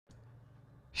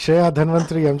Shreya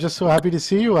Dhanwanthary, I'm just so happy to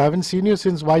see you. I haven't seen you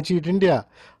since Why Cheat India.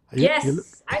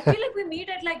 Yes, I feel like we meet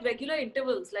at like regular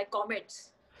intervals, like comets.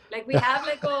 Like we have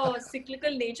like a cyclical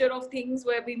nature of things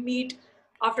where we meet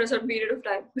after a certain period of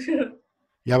time.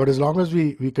 Yeah, but as long as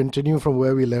we continue from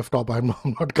where we left off, I'm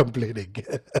not complaining.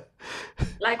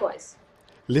 Likewise.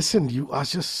 Listen, you are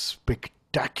just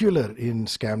spectacular in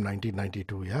Scam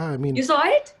 1992. Yeah, I mean, You saw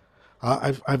it?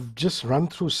 I've just run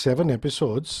through 7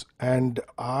 episodes, and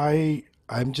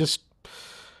I'm just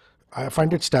I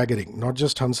find it staggering. Not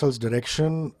just Hansal's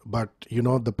direction, but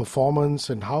the performance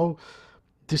and how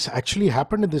this actually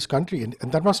happened in this country,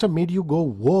 and that must have made you go,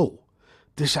 "Whoa,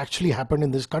 this actually happened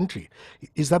in this country."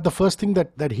 Is that the first thing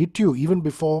that hit you, even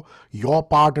before your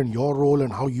part and your role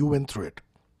and how you went through it?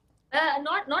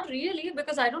 Not really,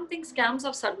 because I don't think scams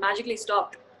have magically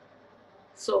stopped.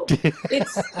 So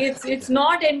it's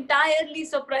not entirely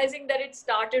surprising that it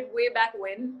started way back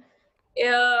when.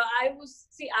 I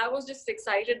was just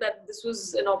excited that this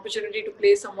was an opportunity to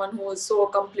play someone who was so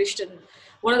accomplished and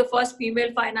one of the first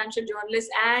female financial journalists,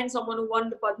 and someone who won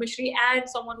the Padma Shri, and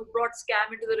someone who brought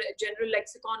scam into the general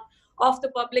lexicon of the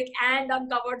public and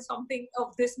uncovered something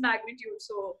of this magnitude.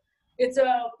 So it's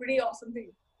a pretty awesome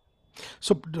thing.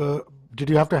 So, did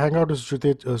you have to hang out with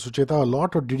Sucheta a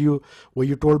lot, or were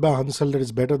you told by Hansal that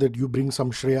it's better that you bring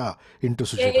some Shreya into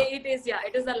Sucheta? It is, yeah,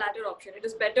 it is the latter option. It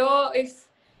is better if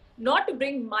not to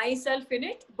bring myself in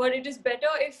it, but it is better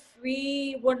if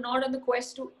we were not on the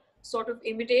quest to sort of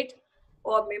imitate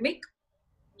or mimic,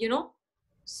 you know.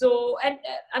 So, and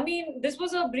I mean, this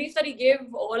was a brief that he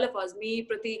gave all of us, me,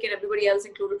 Pratik, and everybody else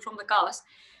included from the cast,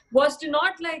 was to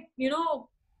not like,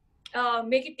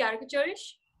 make it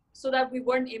caricaturish, so that we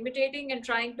weren't imitating and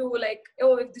trying to like,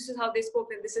 oh, if this is how they spoke,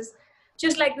 then this is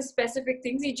just like the specific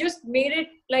things. He just made it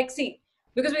like, see,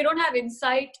 because we don't have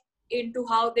insight into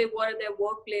how they were at their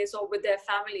workplace or with their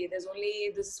family. There's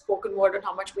only the spoken word on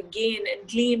how much we gain and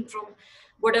glean from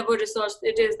whatever resource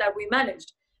it is that we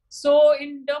managed. So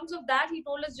in terms of that, he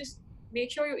told us just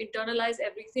make sure you internalize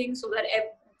everything, so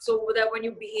that when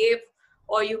you behave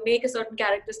or you make a certain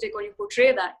characteristic or you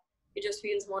portray that, it just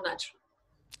feels more natural.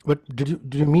 But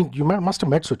did you meet? Must have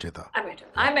met Sucheta. I met her.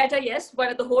 I met her, yes,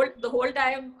 but the whole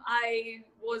time I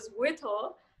was with her,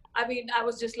 I mean, I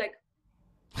was just like,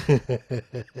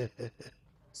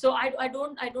 so I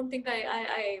don't think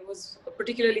I was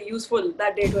particularly useful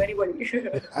that day to anybody.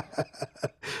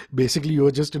 Basically, you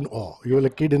were just in awe. You were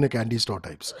like a kid in a candy store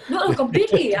types. No,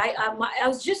 completely. I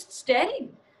was just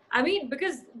staring. I mean,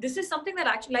 because this is something that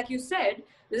actually, like you said,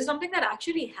 this is something that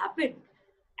actually happened,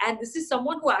 and this is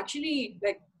someone who actually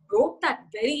like broke that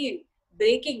very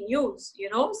breaking news.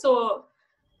 So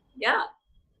yeah.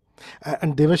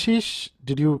 And Devashish,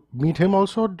 did you meet him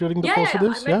also during the Yeah, course yeah, of yeah.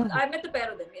 I this? met Yeah. I met the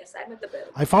pair of them. Yes, I met the pair of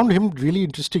I them. found him really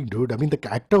interesting, dude. I mean,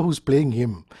 the actor who's playing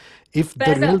him, if the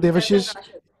real Faizan Devashish,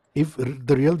 Rashid.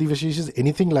 the real Devashish is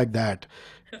anything like that,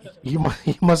 he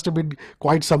must have been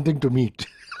quite something to meet.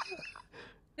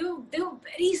 They were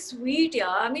very sweet, yeah.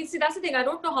 I mean, see, that's the thing. I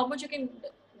don't know how much you can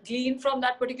glean from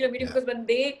that particular meeting, Yeah. because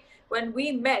when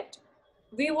we met,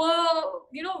 we were,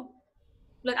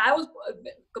 like I was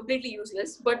completely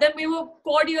useless, but then we were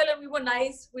cordial and we were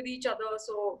nice with each other.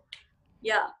 So,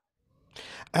 yeah.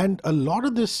 And a lot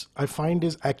of this, I find,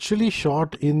 is actually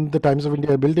shot in the Times of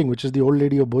India building, which is the old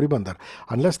lady of Boribandar.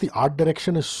 Unless the art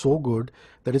direction is so good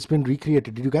that it's been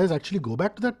recreated. Did you guys actually go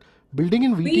back to that building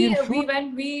in VT and We shoot?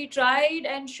 went, we tried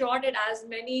and shot at as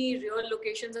many real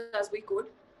locations as we could.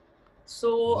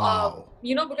 So, Wow.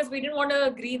 because we didn't want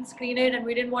to green screen it and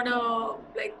we didn't want to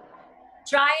like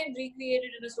try and recreate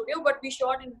it in a studio, but we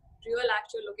shot in real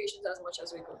actual locations as much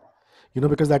as we could.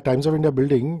 Because that Times of India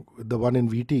building, the one in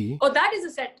VT, Oh, that is a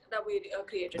set that we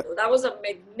created, though. That was a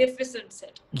magnificent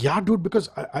set. yeah, dude, because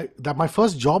my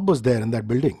first job was there in that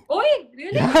building. Oh,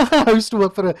 really? Yeah, I used to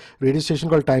work for a radio station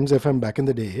called Times FM back in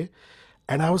the day.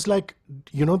 And I was like,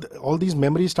 all these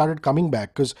memories started coming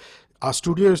back because our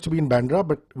studio used to be in Bandra,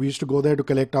 but we used to go there to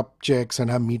collect up checks and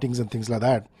have meetings and things like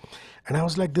that. And I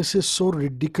was like, this is so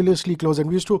ridiculously close. And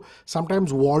we used to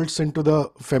sometimes waltz into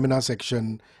the Femina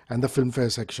section and the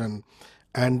Filmfare section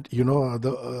and,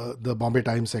 the Bombay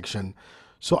Times section.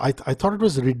 So I thought it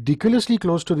was ridiculously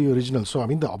close to the original. So, I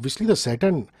mean, obviously the set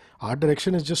and art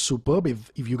direction is just superb.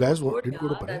 If you guys Good, didn't go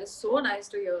to yeah. Pune. That is so nice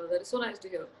to hear. That is so nice to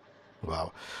hear.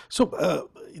 Wow. So,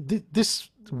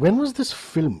 when was this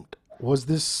filmed? Was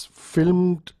this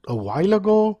filmed a while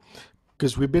ago?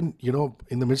 Because we've been,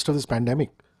 in the midst of this pandemic.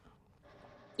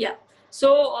 Yeah.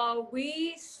 So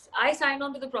I signed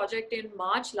on to the project in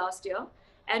March last year,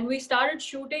 and we started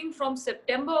shooting from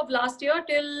September of last year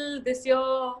till this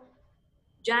year,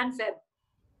 Jan Feb.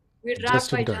 We'd wrap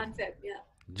Just by in Jan time. Feb. Yeah.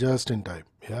 Just in time.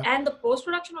 Yeah. And the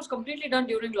post-production was completely done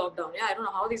during lockdown. Yeah, I don't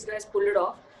know how these guys pulled it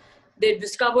off. They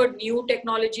discovered new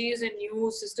technologies and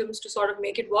new systems to sort of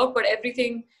make it work, but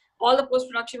everything, all the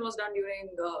post-production was done during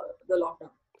the lockdown.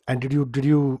 And did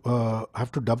you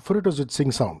have to dub for it, or was it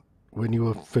sing sound when you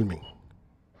were filming?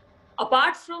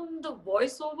 Apart from the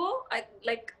voiceover,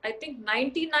 I think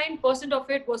 99% of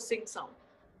it was sync sound.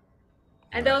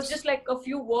 And there was Nice. just like a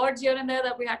few words here and there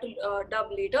that we had to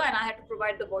dub later, and I had to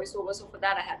provide the voiceover. So for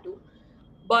that, I had to.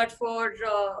 But for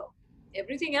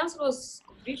everything else, was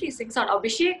completely sync sound.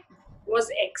 Abhishek was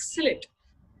excellent.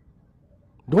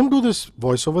 Don't do this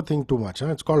voiceover thing too much. Huh?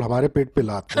 It's called Hamare Pet Pe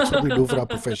Laat. That's what we do for our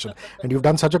profession. And you've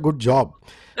done such a good job.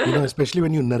 Especially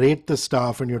when you narrate the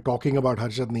stuff and you're talking about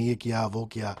Harshad ne ye kiya, wo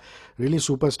kiya. Really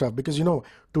super stuff. Because,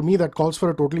 to me, that calls for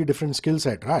a totally different skill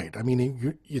set, right? I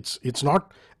mean, it's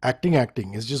not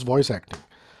acting. It's just voice acting.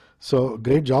 So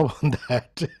great job on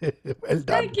that. Well Thank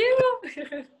done. you.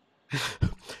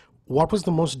 What was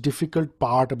the most difficult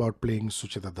part about playing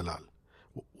Sucheta Dalal?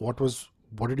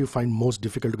 What did you find most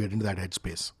difficult to get into that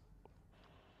headspace?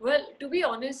 Well, to be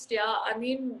honest, yeah, I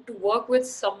mean, to work with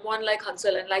someone like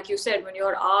Hansal, and like you said, when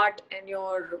your art and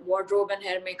your wardrobe and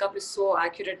hair makeup is so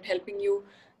accurate in helping you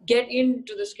get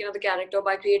into the skin of the character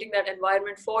by creating that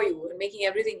environment for you and making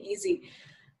everything easy.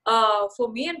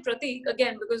 For me and Pratik,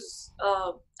 again, because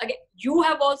again, you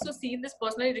have also seen this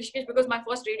personally, Hrishikesh, because my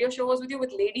first radio show was with you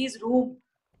with Ladies Room.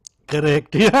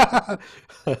 Correct. Yeah.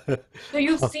 So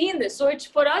you've seen this. So it's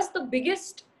for us the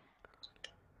biggest,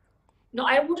 no,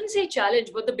 I wouldn't say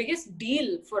challenge, but the biggest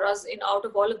deal for us in out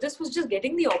of all of this was just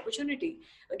getting the opportunity,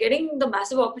 getting the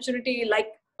massive opportunity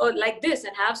like this,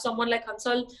 and have someone like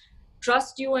Hansal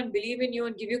trust you and believe in you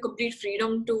and give you complete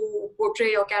freedom to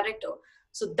portray your character.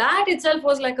 So that itself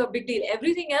was like a big deal.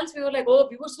 Everything else, we were like, oh,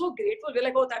 we were so grateful. We were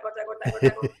like, oh, thank God, thank God, thank God,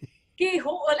 thank God. Okay,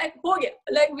 like, ho gaya.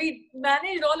 Like we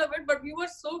managed all of it, but we were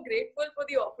so grateful for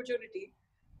the opportunity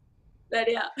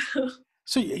that, yeah.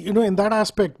 So, in that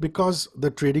aspect, because the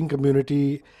trading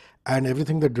community and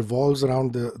everything that revolves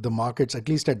around the markets, at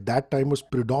least at that time, was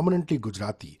predominantly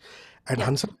Gujarati. And Yeah.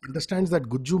 Hansal understands that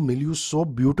Guju milieu so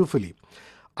beautifully.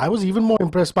 I was even more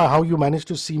impressed by how you managed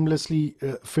to seamlessly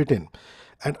fit in.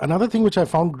 And another thing which I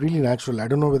found really natural, I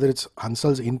don't know whether it's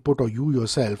Hansal's input or you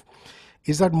yourself,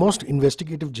 is that most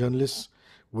investigative journalists,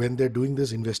 when they're doing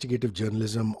this investigative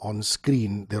journalism on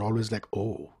screen, they're always like,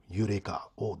 oh, Eureka,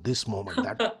 oh, this moment,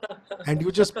 that. And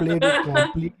you just played it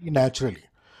completely naturally.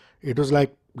 It was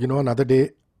like, another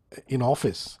day in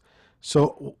office.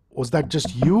 So was that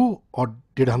just you, or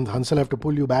did Hansal have to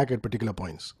pull you back at particular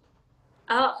points?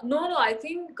 No. I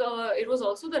think it was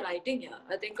also the writing. Yeah,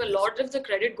 I think a Yes. lot of the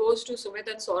credit goes to Sumit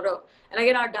and Saurabh, and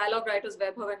again our dialogue writers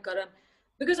Vaibhav and Karan,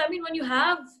 because I mean when you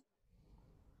have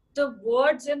the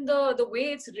words and the way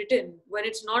it's written, when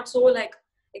it's not so like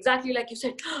exactly like you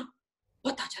said,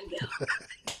 pata chal gaya,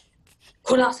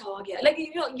 khulasa ho gaya. Like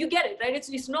you get it right.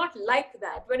 It's not like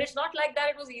that. When it's not like that,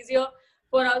 it was easier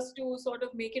for us to sort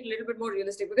of make it a little bit more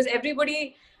realistic because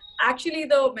everybody, actually,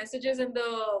 the messages and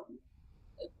the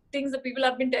things that people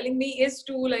have been telling me is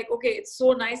to like, okay, it's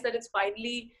so nice that it's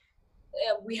finally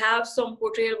we have some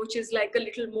portrayal which is like a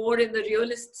little more in the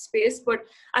realist space. But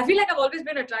I feel like I've always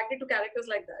been attracted to characters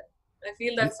like that. I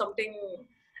feel that's something,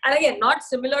 and again, not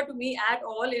similar to me at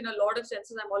all in a lot of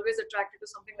senses. I'm always attracted to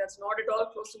something that's not at all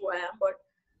close to who I am. But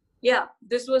yeah,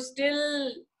 this was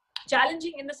still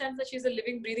challenging in the sense that she's a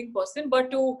living, breathing person.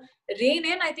 But to rein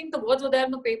in, I think the words were there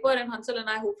on the paper, and Hansal and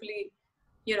I hopefully,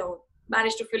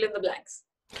 managed to fill in the blanks.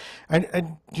 And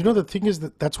the thing is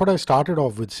that that's what I started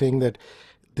off with, saying that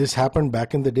this happened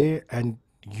back in the day, and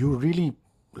you really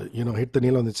hit the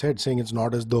nail on its head, saying it's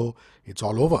not as though it's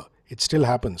all over. It still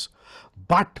happens.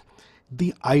 But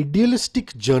the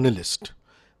idealistic journalist,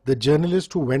 the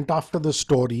journalist who went after the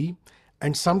story,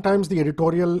 and sometimes the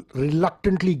editorial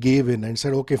reluctantly gave in and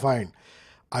said, okay, fine,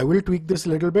 I will tweak this a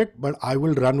little bit, but I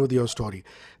will run with your story.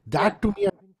 Yeah. That to me,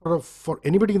 I think for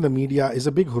anybody in the media is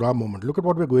a big hurrah moment. Look at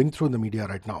what we're going through in the media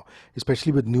right now,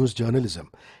 especially with news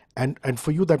journalism. And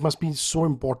for you, that must be so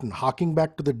important, harking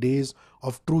back to the days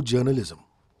of true journalism.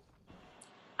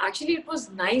 Actually, it was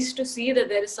nice to see that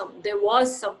there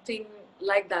was something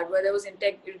like that where there was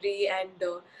integrity and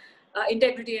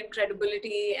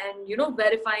credibility, and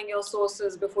verifying your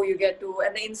sources before you get to,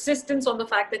 and the insistence on the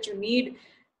fact that you need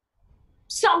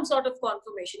some sort of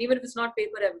confirmation, even if it's not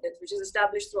paper evidence, which is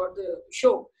established throughout the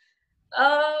show.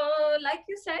 Like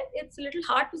you said, it's a little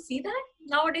hard to see that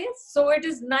nowadays. So it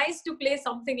is nice to play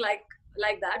something like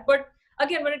that. But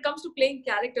again, when it comes to playing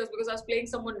characters, because I was playing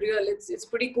someone real, it's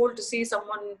pretty cool to see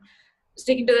someone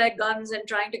sticking to their guns and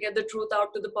trying to get the truth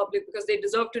out to the public because they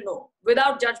deserve to know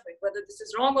without judgment. Whether this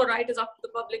is wrong or right is up to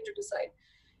the public to decide.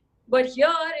 But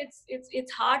here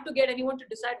it's hard to get anyone to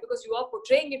decide because you are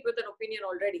portraying it with an opinion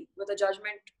already, with a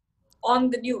judgment on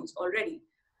the news already.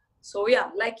 So yeah,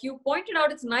 like you pointed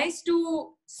out, it's nice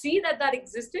to see that that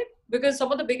existed, because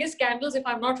some of the biggest scandals, if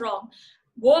I'm not wrong,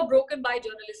 were broken by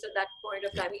journalists at that point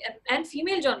of Yeah. time, and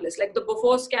female journalists, like the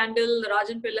Bofore scandal,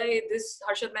 Rajan Pillai, this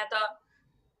Harshad Mehta,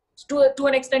 to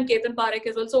an extent Ketan Parekh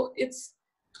as well. So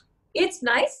it's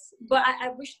nice, but I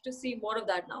wish to see more of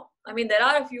that now. I mean, there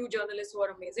are a few journalists who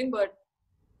are amazing, but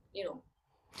you know,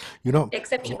 You know,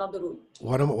 exception, not the rule.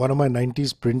 one of my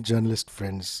 90s print journalist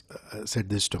friends said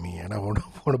this to me, and I want to,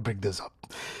 want to pick this up.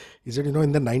 He said,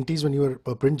 in the 90s, when you were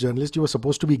a print journalist, you were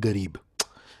supposed to be Garib.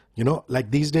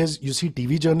 Like these days, you see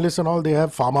TV journalists and all, they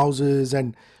have farmhouses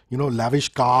and, lavish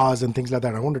cars and things like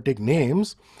that. I want to take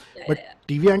names, but Yeah.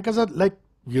 TV anchors are like,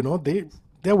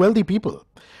 they're wealthy people.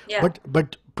 Yeah.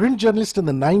 But print journalists in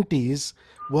the 90s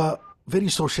were very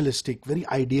socialistic, very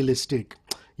idealistic.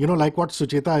 Like what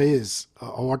Sucheta is,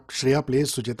 or what Shreya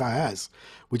plays Sucheta as,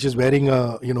 which is wearing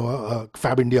a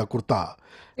Fab India kurta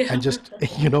and just,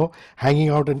 hanging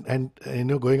out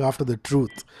and going after the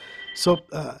truth. So,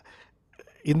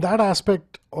 in that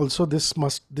aspect also, this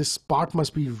part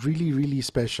must be really, really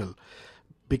special,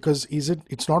 because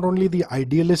it's not only the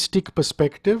idealistic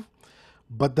perspective,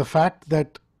 but the fact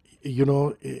that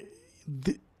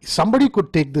somebody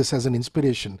could take this as an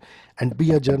inspiration and be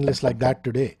a journalist like that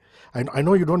today. And I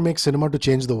know you don't make cinema to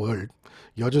change the world,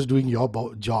 you're just doing your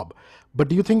job, but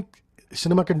do you think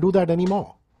cinema can do that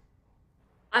anymore?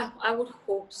 I would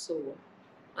hope so.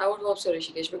 I would hope so,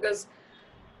 Rishikesh, because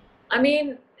I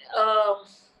mean,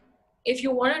 if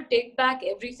you want to take back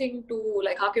everything to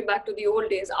like harken back to the old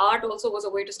days, art also was a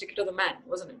way to stick it to the man,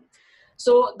 wasn't it?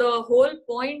 So the whole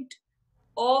point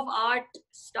of art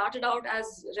started out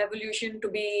as revolution, to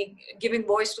be giving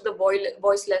voice to the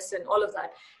voiceless and all of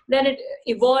that. Then it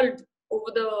evolved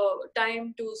over the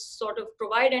time to sort of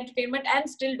provide entertainment and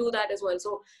still do that as well.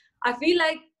 So I feel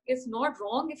like it's not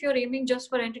wrong if you're aiming just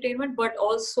for entertainment, but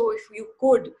also if you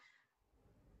could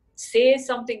say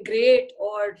something great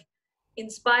or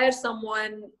inspire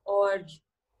someone, or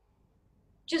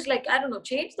just like, I don't know,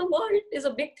 change the world is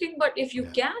a big thing. But if you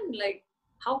Yeah. can, like,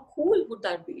 how cool would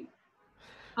that be?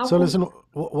 How So cool. listen,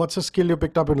 what's a skill you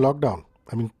picked up in lockdown?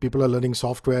 I mean, people are learning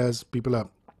softwares, people are,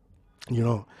 you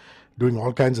know, doing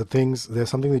all kinds of things. There's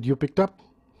something that you picked up?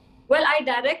 Well, I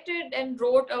directed and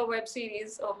wrote a web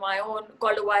series of my own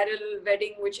called A Viral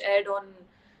Wedding, which aired on,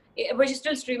 which is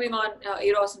still streaming on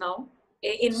Eros now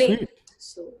in May. Sweet.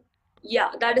 So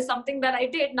yeah, that is something that I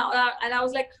did now, and I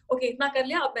was like, okay, itna kar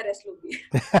liya, ab main rest lungi.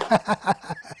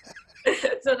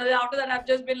 So then after that, I've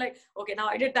just been like, okay, now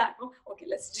I did that. No? Okay,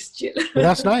 let's just chill. But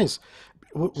that's nice.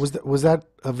 Was that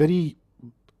a very,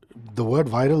 the word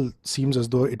viral seems as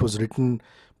though it was written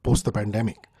post the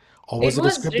pandemic, or was It it a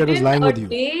was script that was written lying a with you?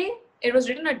 day. It was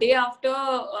written a day after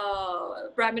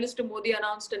Prime Minister Modi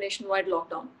announced a nationwide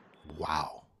lockdown.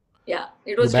 Wow. Yeah,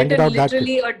 it You was banged it written out that quick.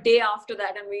 literally a day after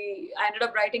that, and I ended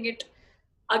up writing it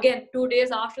again 2 days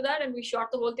after that, and we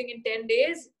shot the whole thing in 10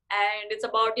 days. And it's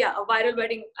about, yeah, a viral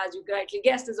wedding, as you rightly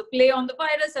guessed, is a play on the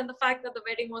virus and the fact that the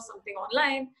wedding was something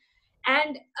online.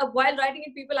 And while writing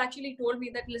it, people actually told me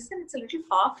that, listen, it's a little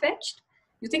far fetched.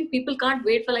 You think people can't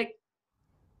wait for like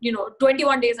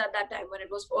 21 days at that time when it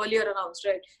was earlier announced,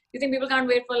 right? You think people can't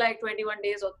wait for like 21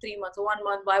 days or 3 months or 1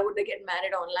 month? Why would they get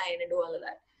married online and do all of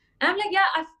that? And I'm like,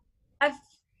 yeah, I,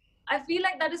 I feel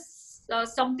like that is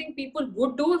something people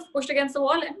would do if pushed against the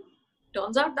wall. And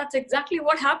turns out that's exactly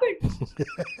what happened.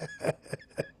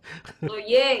 So,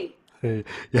 yay. Hey,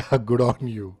 yeah, good on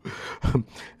you.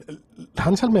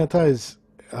 Hansal Mehta is,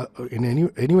 in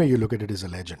any way you look at it, is a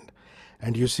legend.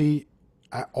 And you see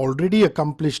already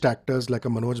accomplished actors like a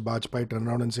Manoj Bajpayee turn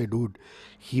around and say, dude,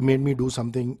 he made me do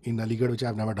something in Aligarh which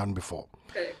I've never done before.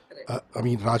 Correct, correct. I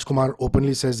mean, Rajkumar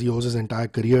openly says he owes his entire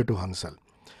career to Hansal.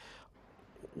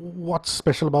 What's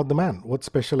special about the man? What's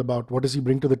special about, what does he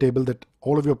bring to the table that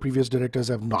all of your previous directors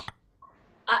have not?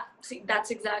 See, that's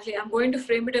exactly. I'm going to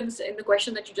frame it in the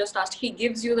question that you just asked. He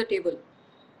gives you the table.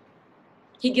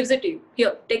 He gives it to you.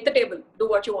 Here, take the table. Do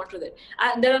what you want with it.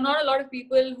 And there are not a lot of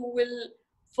people who will,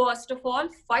 first of all,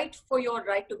 fight for your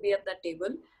right to be at that table.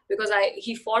 Because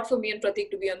he fought for me and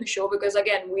Pratik to be on the show. Because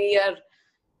again,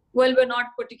 we're not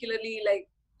particularly like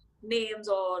names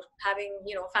or having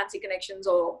fancy connections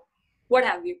or what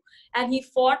have you. And he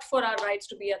fought for our rights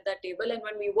to be at that table. And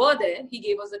when we were there, he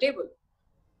gave us the table.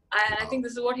 And I think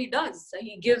this is what he does.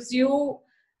 He gives you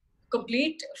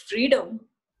complete freedom.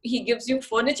 He gives you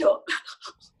furniture,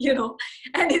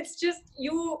 and it's just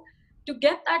you to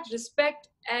get that respect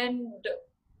and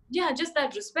just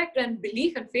that respect and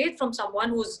belief and faith from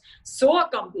someone who's so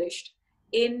accomplished.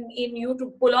 in you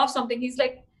to pull off something. He's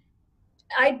like,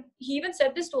 he even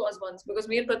said this to us once, because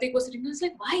me and Pratik were sitting there. I was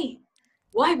like,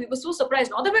 why? We were so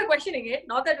surprised. Not that we're questioning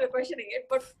it,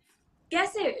 but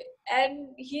kaise? And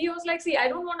he was like, see, I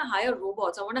don't want to hire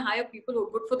robots. I want to hire people who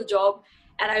are good for the job,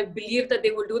 and I believe that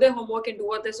they will do their homework and do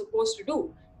what they're supposed to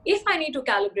do. If I need to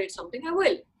calibrate something, I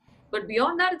will. But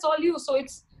beyond that, it's all you. So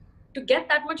it's to get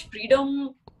that much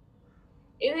freedom,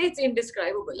 it's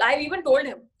indescribable. I've even told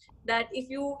him that if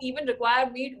you even require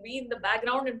me to be in the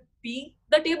background and be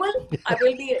the table, I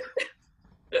will be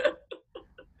it.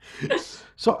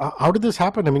 So how did this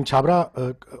happen? I mean,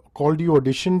 Chabra called you,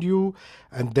 auditioned you,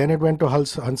 and then it went to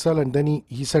Hansal, and then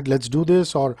he said, let's do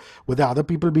this, or were there other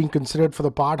people being considered for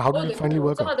the part? How did it finally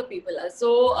work Some out? other people.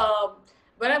 So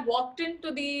when I walked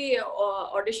into the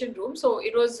audition room, so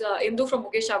it was Indu from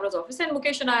Mukesh Chabra's office, and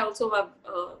Mukesh and I also have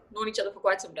known each other for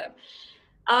quite some time.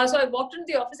 So I walked into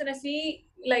the office and I see,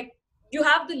 like, you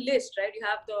have the list, right? You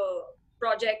have the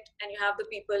project and you have the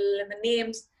people and the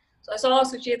names. So I saw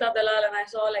Sucheta, Dalal, and I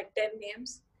saw like 10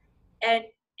 names. And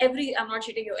I'm not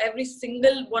cheating you, every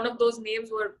single one of those names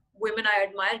were women I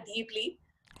admire deeply.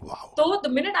 Wow. So the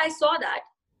minute I saw that,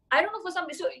 I don't know, for some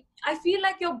reason, so I feel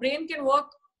like your brain can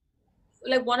work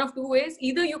like one of two ways.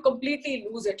 Either you completely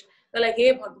lose it. You're like,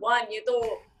 hey, Bhagwan, ye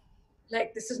to,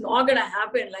 like, this is not gonna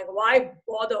happen. Like, why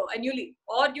bother? And you leave.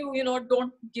 Or you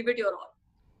don't give it your all.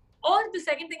 Or the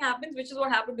second thing happens, which is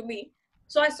what happened to me.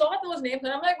 So I saw those names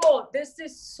and I'm like, oh, this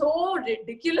is so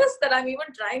ridiculous that I'm even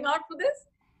trying out for this.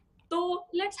 So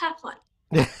let's have fun.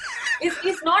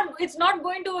 It's not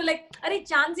going to, like, arey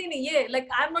chance hi nahi hai. Like,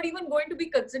 I'm not even going to be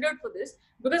considered for this,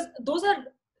 because those are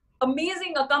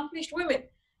amazing, accomplished women.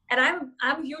 And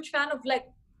I'm a huge fan of, like,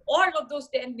 all of those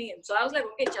 10 names. So I was like,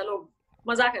 okay, chalo,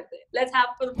 maza karte. Let's have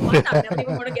fun. I'm never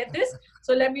even going to get this.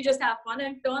 So let me just have fun.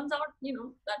 And turns out,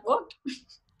 that worked.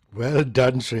 Well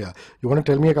done, Shreya. You want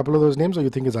to tell me a couple of those names, or you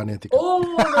think it's unethical? Oh,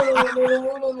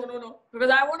 no. Because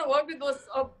I want to work with those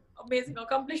amazing,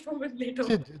 accomplished women later.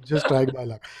 Just trying my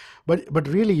luck. But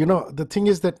really, the thing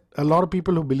is that a lot of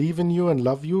people who believe in you and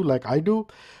love you, like I do,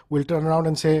 will turn around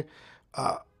and say,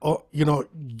 oh,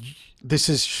 this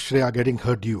is Shreya getting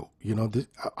her due.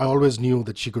 I always knew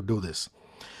that she could do this.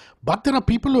 But there are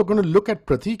people who are going to look at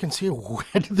Pratik and say, where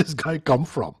did this guy come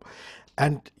from?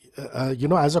 And,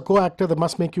 as a co-actor, that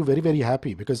must make you very, very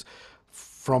happy, because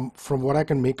from what I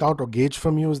can make out or gauge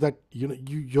from you is that,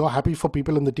 you're happy for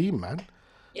people in the team, man.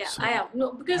 Yeah, so I am.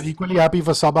 No, because you're equally happy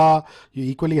for Sabha, you're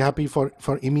equally happy for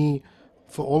Imi,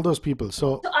 for all those people.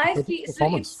 So I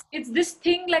feel it's this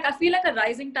thing, like, I feel like a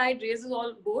rising tide raises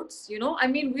all boats, I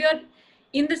mean, we are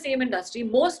in the same industry,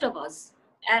 most of us.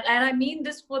 And I mean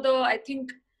this for I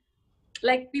think,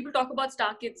 like, people talk about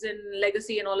star kids and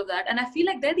legacy and all of that. And I feel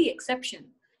like they're the exception,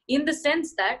 in the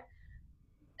sense that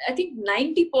I think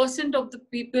 90% of the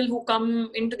people who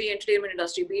come into the entertainment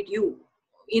industry, be it you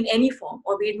in any form,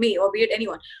 or be it me, or be it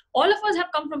anyone, all of us have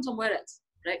come from somewhere else,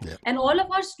 right? Yeah. And all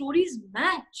of our stories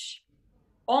match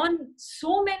on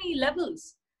so many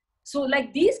levels. So,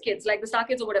 like, these kids, like the star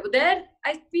kids or whatever,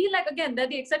 I feel like, again, they're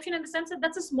the exception, in the sense that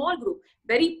that's a small group,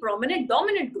 very prominent,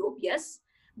 dominant group, yes,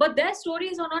 but their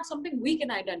stories are not something we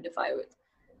can identify with.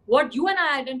 What you and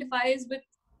I identify is with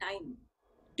time,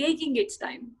 taking its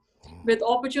time, with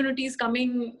opportunities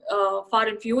coming far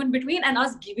and few in between, and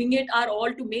us giving it our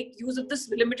all to make use of this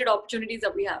limited opportunities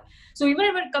that we have. So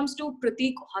even when it comes to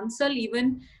Pratik, Hansal,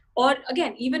 even, or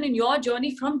again, even in your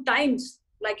journey from times,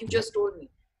 like you just told me,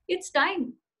 it's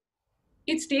time.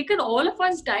 It's taken all of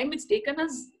us time. It's taken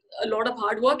us a lot of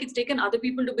hard work. It's taken other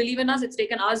people to believe in us. It's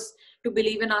taken us to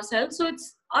believe in ourselves. So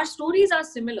our stories are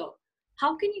similar.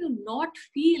 How can you not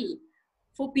feel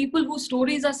for people whose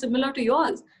stories are similar to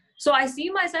yours? So I see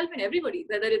myself in everybody,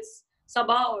 whether it's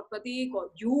Sabha or Pratik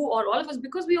or you or all of us,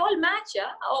 because we all match,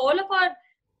 yeah? All of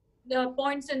our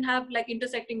points and have, like,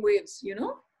 intersecting waves,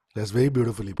 That's very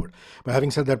beautifully put. But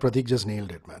having said that, Pratik just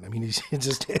nailed it, man. I mean, he's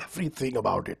just everything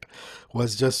about it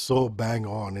was just so bang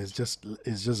on. It's just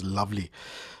lovely.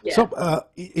 Yeah. So,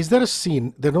 is there a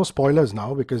scene? There are no spoilers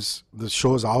now because the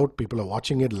show's out. People are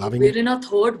watching it, loving We're it. in our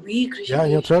third week, Hrishi. Yeah,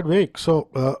 in your third week.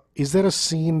 So, is there a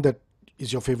scene that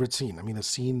is your favorite scene? I mean, a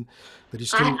scene that you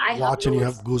still I watch and you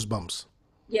have loads. goosebumps.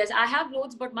 Yes, I have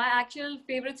loads, but my actual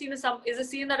favorite scene is a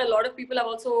scene that a lot of people have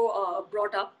also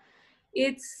brought up.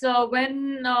 It's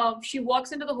when she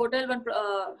walks into the hotel when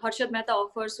Harshad Mehta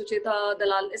offers Sucheta,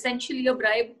 Dalal essentially a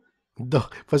bribe.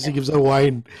 First he gives her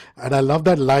wine, and I love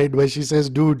that line where she says,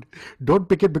 "Dude, don't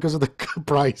pick it because of the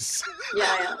price."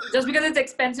 Yeah. Just because it's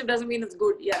expensive doesn't mean it's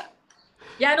good. Yeah.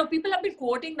 No, people have been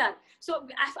quoting that. So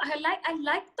I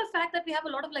like the fact that we have a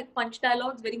lot of like punch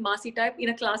dialogues, very massy type in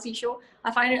a classy show.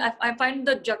 I find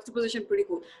the juxtaposition pretty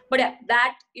cool. But yeah,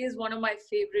 that is one of my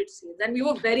favorite scenes, and we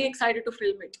were very excited to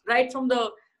film it right from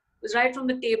the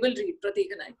table read,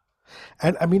 Pratik and I.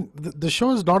 And I mean, the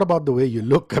show is not about the way you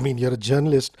look. I mean, you're a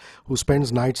journalist who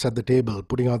spends nights at the table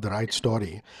putting out the right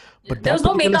story. Yeah. But There that was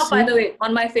no particular makeup, by scene, the way,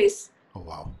 on my face. oh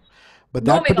wow!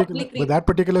 No makeup, only But cream. that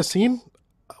particular scene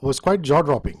was quite jaw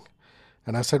dropping,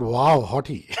 and I said, "Wow,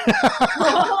 hottie!"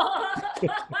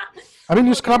 I mean,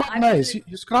 you Okay, scrub yeah, up I was nice. like,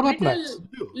 You scrub up nice. little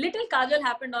You little kajal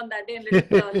happened on that day and do.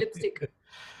 little lipstick.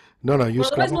 No, no, you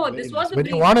But otherwise, scrub up no, very this was nice. the When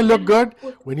you brief. want to We look didn't good,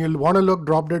 put. when you want to look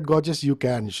drop dead gorgeous, you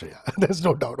can, Shreya. There's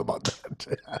no doubt about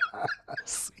that.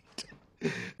 Sweet.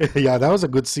 Yeah, that was a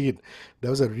good scene. That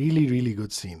was a really, really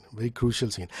good scene. Very crucial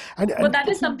scene. But And that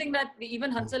the is thing,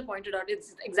 even Hansal pointed out.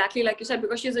 It's exactly like you said,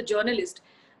 because she's a journalist.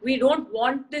 We don't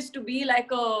want this to be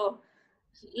like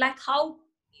how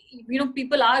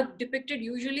people are depicted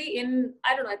usually in,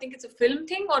 I don't know, I think it's a film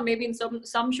thing, or maybe in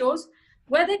some shows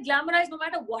where they glamorize no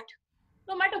matter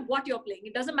what you're playing.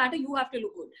 It doesn't matter, you have to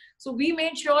look good. So we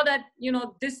made sure that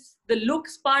the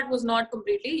looks part was not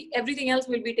completely, everything else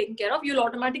will be taken care of. You'll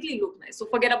automatically look nice, so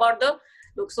forget about the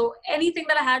look. So anything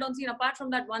that I had on scene, apart from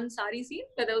that one sari scene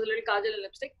where there was a little kajal and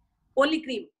lipstick, only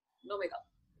cream, no makeup.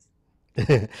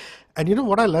 and you know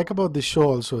what I like about this show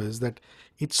also is that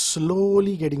it's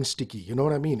slowly getting sticky. You know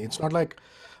what I mean? It's not like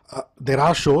there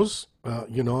are shows,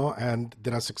 and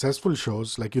there are successful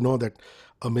shows like that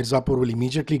Mirzapur will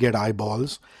immediately get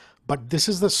eyeballs, but this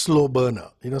is the slow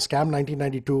burner. Scam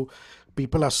 1992.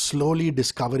 People are slowly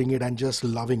discovering it and just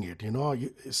loving it.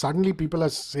 Suddenly people are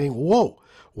saying, "Whoa,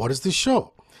 what is this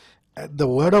show?" The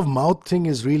word of mouth thing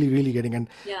is really, really getting,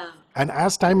 Yeah. and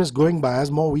as time is going by,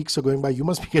 as more weeks are going by, you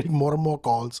must be getting more and more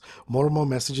calls, more and more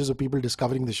messages of people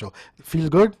discovering the show. Feels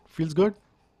good? Feels good?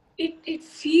 It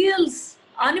feels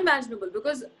unimaginable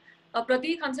because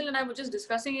Pratik, Hansal, and I were just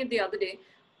discussing it the other day,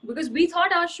 because we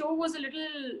thought our show was a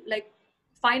little like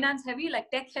finance heavy,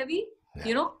 like tech heavy, Yeah.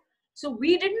 you know. So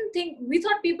we didn't think, we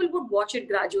thought people would watch it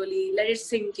gradually, let it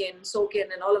sink in, soak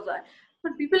in, and all of that.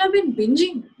 But people have been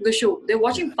binging the show. They're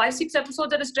watching 5, 6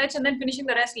 episodes at a stretch and then finishing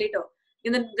the rest later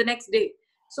in the next day.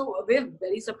 So we're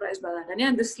very surprised by that. And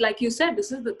yeah, this, like you said,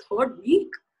 this is the third week.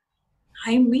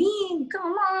 I mean,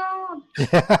 come on.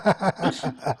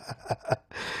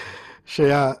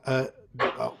 Shreya,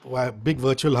 big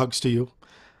virtual hugs to you.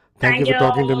 Thank you Thank for you.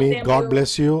 talking to me. Same to God you.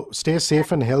 bless you. Stay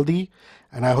safe and healthy.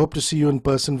 And I hope to see you in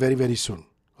person very, very soon.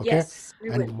 Okay? Yes, we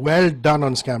will. And well done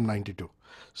on Scam 92.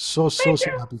 So, so, Thank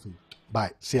so you. happy for you.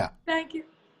 Bye. See ya. Thank you.